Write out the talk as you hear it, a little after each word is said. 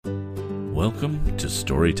Welcome to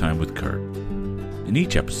Storytime with Kurt. In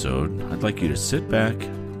each episode, I'd like you to sit back,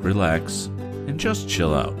 relax, and just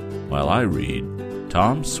chill out while I read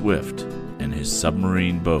Tom Swift and His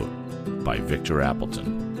Submarine Boat by Victor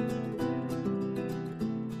Appleton.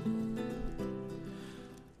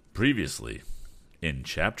 Previously, in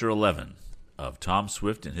Chapter 11 of Tom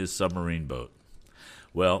Swift and His Submarine Boat.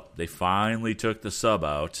 Well, they finally took the sub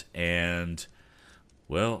out, and,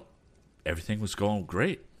 well, everything was going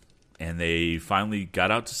great. And they finally got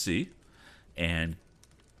out to sea and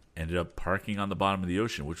ended up parking on the bottom of the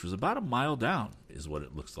ocean, which was about a mile down, is what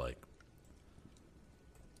it looks like.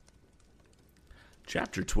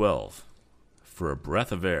 Chapter 12, For a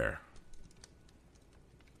Breath of Air.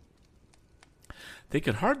 They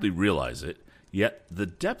could hardly realize it, yet the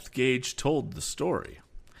depth gauge told the story.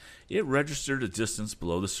 It registered a distance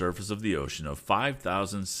below the surface of the ocean of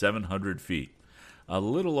 5,700 feet, a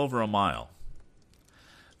little over a mile.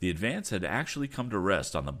 The Advance had actually come to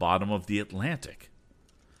rest on the bottom of the Atlantic.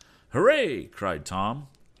 "Hooray!" cried Tom.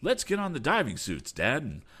 "Let's get on the diving suits, Dad,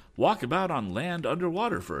 and walk about on land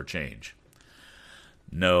underwater for a change."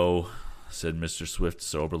 "No," said Mr. Swift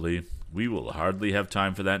soberly. "We will hardly have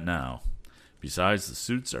time for that now. Besides, the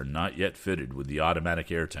suits are not yet fitted with the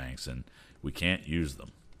automatic air tanks, and we can't use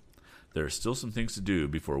them. There are still some things to do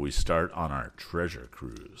before we start on our treasure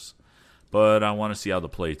cruise. But I want to see how the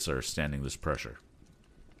plates are standing this pressure."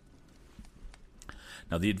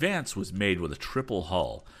 Now, the Advance was made with a triple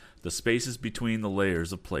hull, the spaces between the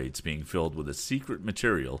layers of plates being filled with a secret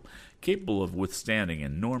material capable of withstanding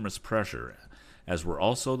enormous pressure, as were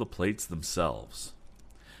also the plates themselves.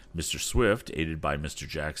 Mr. Swift, aided by Mr.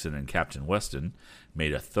 Jackson and Captain Weston,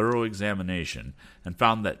 made a thorough examination and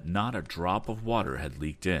found that not a drop of water had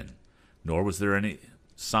leaked in, nor was there any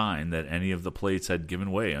sign that any of the plates had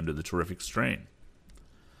given way under the terrific strain.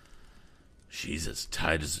 "She's as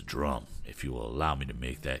tight as a drum, if you will allow me to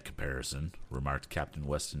make that comparison," remarked Captain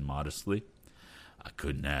Weston modestly. "I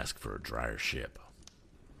couldn't ask for a drier ship."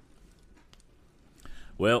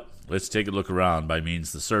 "Well, let's take a look around by means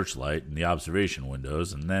of the searchlight and the observation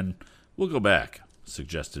windows, and then we'll go back,"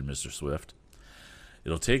 suggested Mr. Swift.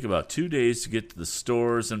 "It'll take about 2 days to get to the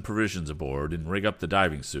stores and provisions aboard and rig up the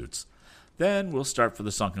diving suits. Then we'll start for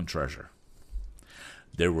the sunken treasure."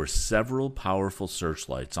 There were several powerful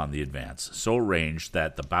searchlights on the Advance, so arranged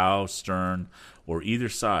that the bow, stern, or either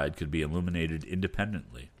side could be illuminated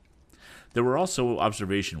independently. There were also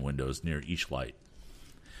observation windows near each light.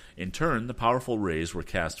 In turn, the powerful rays were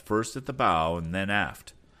cast first at the bow and then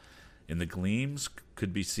aft. In the gleams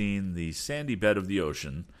could be seen the sandy bed of the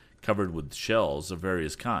ocean, covered with shells of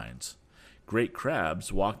various kinds. Great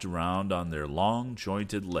crabs walked around on their long,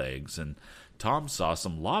 jointed legs, and Tom saw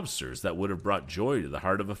some lobsters that would have brought joy to the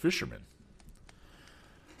heart of a fisherman.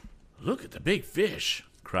 "Look at the big fish!"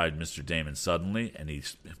 cried Mr. Damon suddenly, and he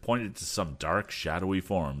pointed to some dark, shadowy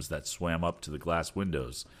forms that swam up to the glass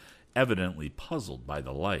windows, evidently puzzled by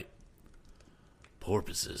the light.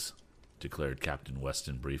 "Porpoises," declared Captain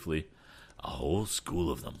Weston briefly. "A whole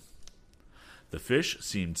school of them." The fish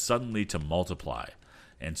seemed suddenly to multiply,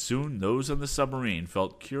 and soon those on the submarine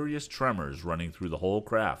felt curious tremors running through the whole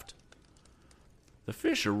craft. "The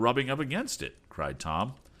fish are rubbing up against it," cried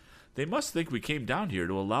Tom. "They must think we came down here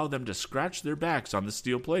to allow them to scratch their backs on the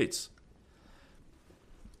steel plates."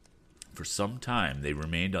 For some time they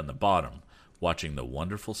remained on the bottom, watching the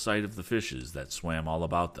wonderful sight of the fishes that swam all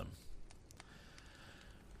about them.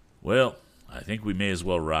 "Well, I think we may as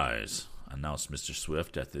well rise," announced Mr.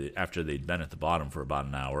 Swift after they'd been at the bottom for about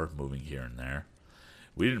an hour, moving here and there.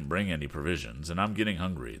 "We didn't bring any provisions, and I'm getting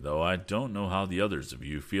hungry, though I don't know how the others of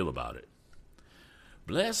you feel about it."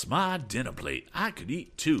 "Bless my dinner plate, I could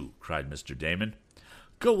eat too," cried Mr. Damon.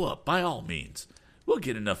 "Go up, by all means. We'll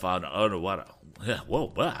get enough out of underwater.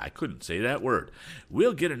 Whoa, I couldn't say that word.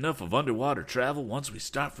 We'll get enough of underwater travel once we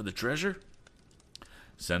start for the treasure."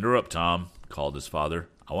 "Send her up, Tom," called his father.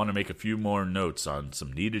 "I want to make a few more notes on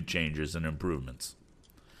some needed changes and improvements."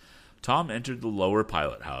 Tom entered the lower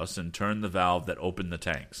pilot house and turned the valve that opened the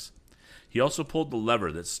tanks. He also pulled the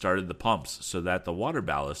lever that started the pumps so that the water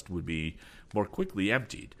ballast would be more quickly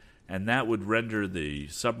emptied, and that would render the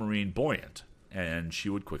submarine buoyant, and she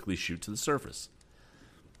would quickly shoot to the surface.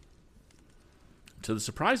 To the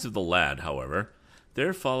surprise of the lad, however,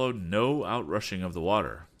 there followed no outrushing of the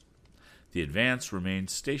water. The Advance remained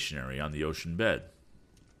stationary on the ocean bed.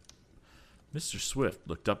 Mr. Swift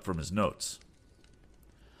looked up from his notes.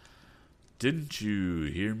 "Didn't you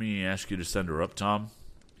hear me ask you to send her up, Tom?"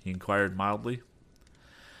 he inquired mildly.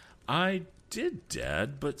 "I did,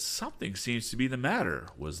 Dad, but something seems to be the matter,"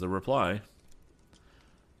 was the reply.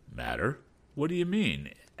 "Matter? What do you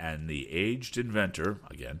mean?" And the aged inventor,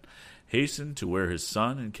 again, hastened to where his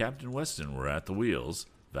son and Captain Weston were at the wheels,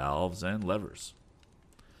 valves, and levers.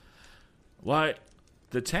 "Why,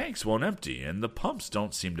 the tanks won't empty, and the pumps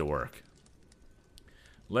don't seem to work."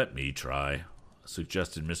 "Let me try,"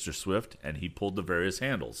 suggested Mr. Swift, and he pulled the various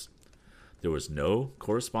handles. There was no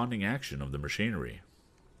corresponding action of the machinery.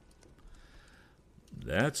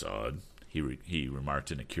 "That's odd," he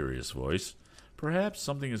remarked in a curious voice. "Perhaps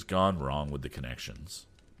something has gone wrong with the connections.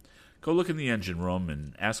 Go look in the engine room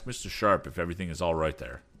and ask Mr. Sharp if everything is all right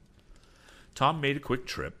there." Tom made a quick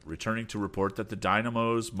trip, returning to report that the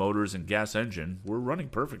dynamos, motors, and gas engine were running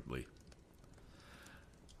perfectly.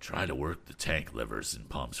 "Try to work the tank levers and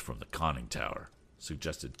pumps from the conning tower,"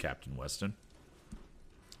 suggested Captain Weston.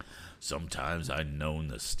 "Sometimes I've known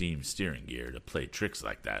the steam steering gear to play tricks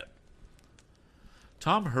like that."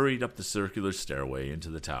 Tom hurried up the circular stairway into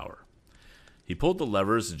the tower. He pulled the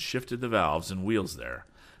levers and shifted the valves and wheels there,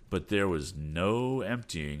 but there was no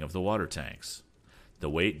emptying of the water tanks. The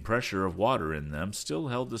weight and pressure of water in them still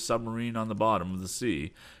held the submarine on the bottom of the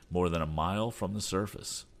sea more than a mile from the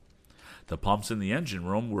surface. The pumps in the engine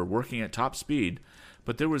room were working at top speed,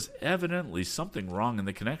 but there was evidently something wrong in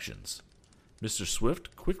the connections. Mr.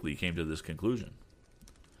 Swift quickly came to this conclusion.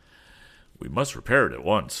 "We must repair it at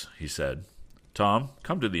once," he said. "Tom,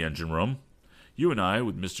 come to the engine room. You and I,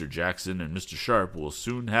 with Mr. Jackson and Mr. Sharp, will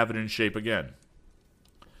soon have it in shape again."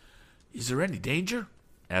 "Is there any danger?"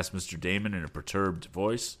 asked Mr. Damon in a perturbed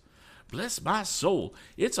voice. "Bless my soul,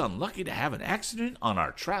 it's unlucky to have an accident on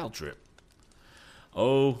our trial trip."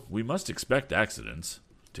 "Oh, we must expect accidents,"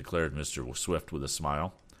 declared Mr. Swift with a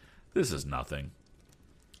smile. "This is nothing."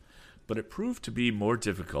 But it proved to be more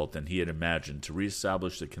difficult than he had imagined to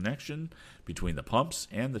reestablish the connection between the pumps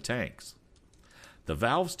and the tanks. The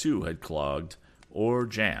valves, too, had clogged or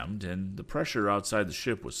jammed, and the pressure outside the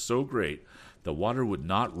ship was so great the water would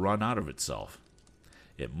not run out of itself.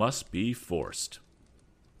 It must be forced.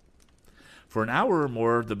 For an hour or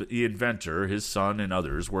more, the inventor, his son, and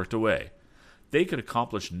others worked away. They could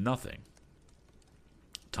accomplish nothing.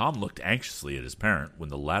 Tom looked anxiously at his parent when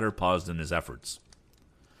the latter paused in his efforts.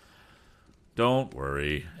 "Don't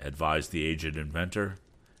worry," advised the aged inventor.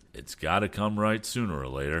 "It's got to come right sooner or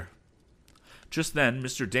later." Just then,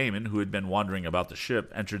 Mr. Damon, who had been wandering about the ship,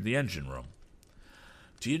 entered the engine room.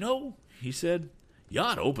 "Do you know," he said, "you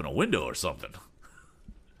ought to open a window or something."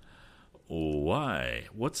 "Why,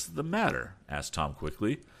 what's the matter?" asked Tom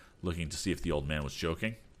quickly, looking to see if the old man was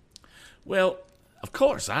joking. "Well, of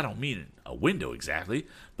course, I don't mean a window exactly,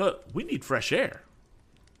 but we need fresh air."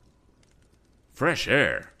 "Fresh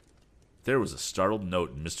air?" There was a startled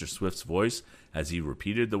note in Mr. Swift's voice as he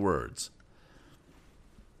repeated the words.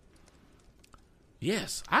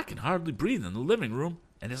 "Yes, I can hardly breathe in the living room,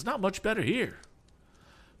 and it's not much better here."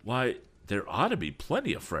 "Why, there ought to be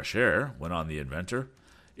plenty of fresh air," went on the inventor.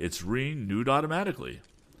 "It's renewed automatically."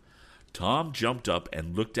 Tom jumped up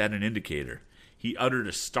and looked at an indicator. He uttered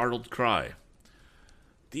a startled cry.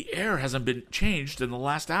 "The air hasn't been changed in the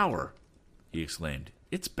last hour," he exclaimed.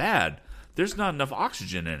 "It's bad. There's not enough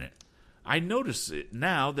oxygen in it. I notice it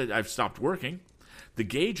now that I've stopped working. The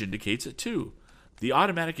gauge indicates it, too. The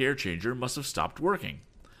automatic air changer must have stopped working.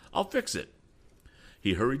 I'll fix it."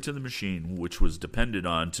 He hurried to the machine which was depended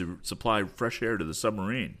on to supply fresh air to the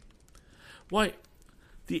submarine. "Why,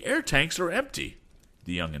 the air tanks are empty,"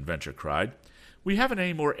 the young inventor cried. "We haven't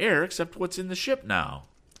any more air except what's in the ship now."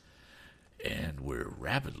 "And we're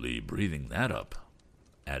rapidly breathing that up,"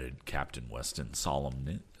 added Captain Weston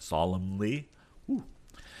solemnly. Ooh.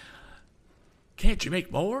 "Can't you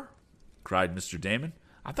make more?" cried Mr. Damon.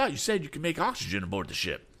 "I thought you said you could make oxygen aboard the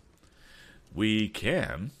ship." "We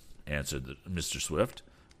can," answered Mr. Swift,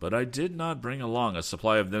 "but I did not bring along a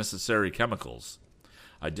supply of necessary chemicals.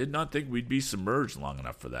 I did not think we'd be submerged long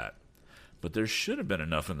enough for that. But there should have been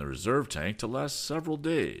enough in the reserve tank to last several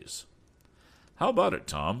days. How about it,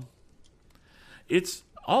 Tom?" "It's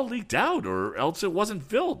all leaked out, or else it wasn't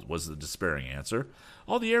filled," was the despairing answer.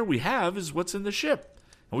 "All the air we have is what's in the ship,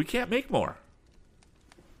 and we can't make more."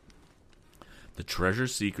 The treasure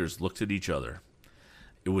seekers looked at each other.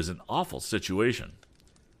 It was an awful situation.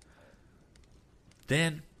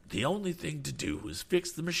 "Then the only thing to do is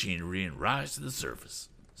fix the machinery and rise to the surface,"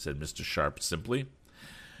 said Mr. Sharp simply.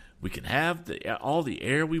 "We can have all the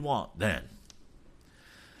air we want then."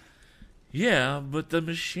 "Yeah, but the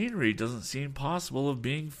machinery doesn't seem possible of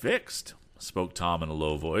being fixed," spoke Tom in a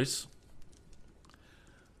low voice.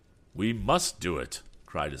 "We must do it,"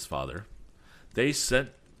 cried his father. They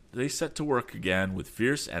set to work again with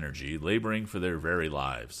fierce energy, laboring for their very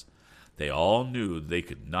lives. They all knew they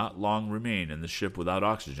could not long remain in the ship without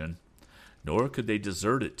oxygen. nor could they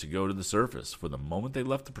desert it to go to the surface, for the moment they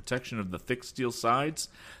left the protection of the thick steel sides,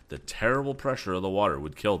 the terrible pressure of the water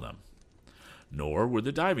would kill them. Nor were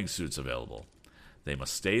the diving suits available. They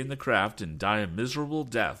must stay in the craft and die a miserable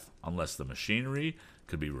death unless the machinery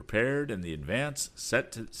could be repaired and the Advance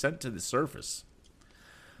sent to the surface.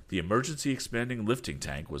 The emergency expanding lifting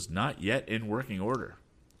tank was not yet in working order.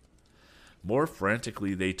 More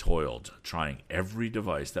frantically they toiled, trying every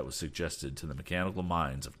device that was suggested to the mechanical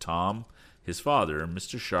minds of Tom, his father,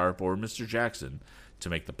 Mr. Sharp, or Mr. Jackson to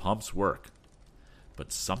make the pumps work.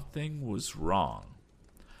 But something was wrong.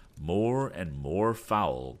 More and more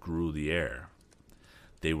foul grew the air.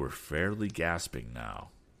 They were fairly gasping now.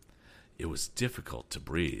 It was difficult to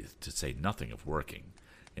breathe, to say nothing of working,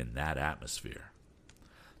 in that atmosphere.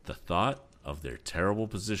 The thought of their terrible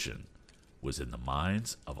position was in the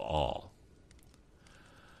minds of all.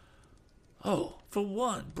 "Oh, for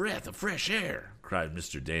one breath of fresh air," cried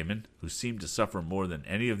Mr. Damon, who seemed to suffer more than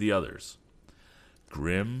any of the others.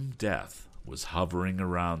 Grim death was hovering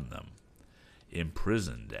around them,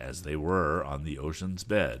 imprisoned as they were on the ocean's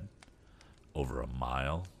bed, over a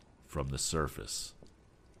mile from the surface.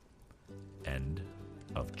 End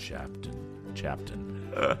of chapter.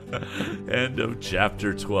 End of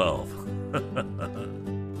chapter 12.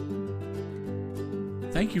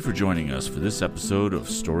 Thank you for joining us for this episode of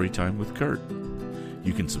Storytime with Kurt.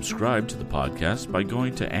 You can subscribe to the podcast by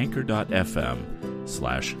going to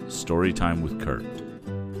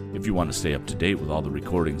anchor.fm/storytimewithkurt. If you want to stay up to date with all the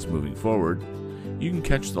recordings moving forward, you can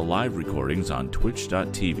catch the live recordings on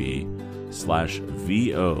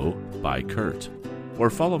twitch.tv/VO by Kurt, or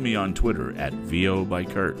follow me on Twitter at VO by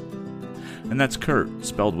Kurt. And that's Kurt,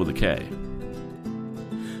 spelled with a K.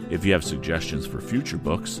 If you have suggestions for future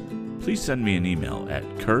books, please send me an email at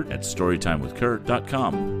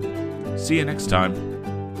kurt@storytimewithkurt.com. See you next time.